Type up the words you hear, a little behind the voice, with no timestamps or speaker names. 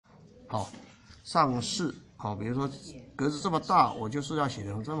好，上士，好，比如说格子这么大，我就是要写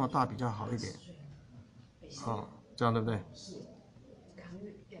成这么大比较好一点，好，这样对不对？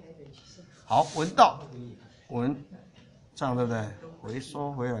好，文道，这样对不对？回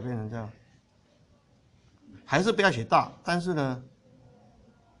收回来变成这样，还是不要写大，但是呢，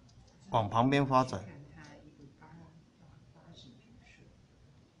往旁边发展。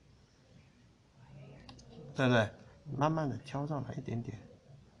 对不对？慢慢的挑上来一点点。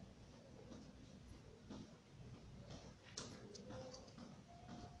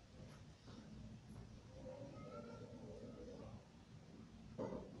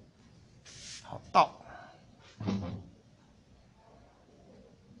好，到。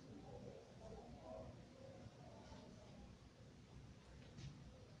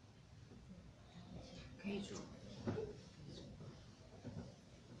可以做。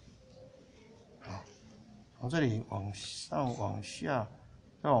好，从这里往上往下，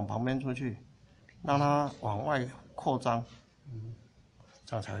再往旁边出去，让它往外扩张，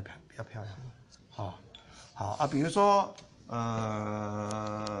这样才会比较漂亮。好，好啊，比如说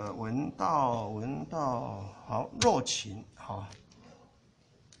文道，好，若晴，好。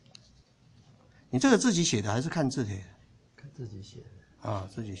你这个自己写的还是看字帖？看自己写的。啊，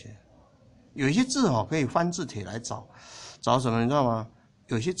自己写。有一些字可以翻字帖来找，找什么你知道吗？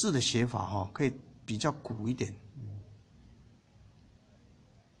有些字的写法可以比较古一点。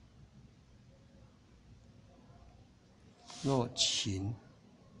若晴。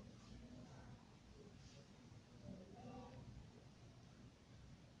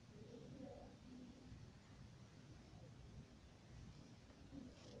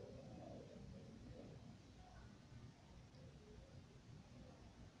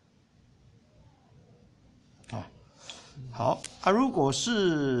好啊，如果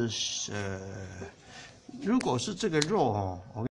是这个肉我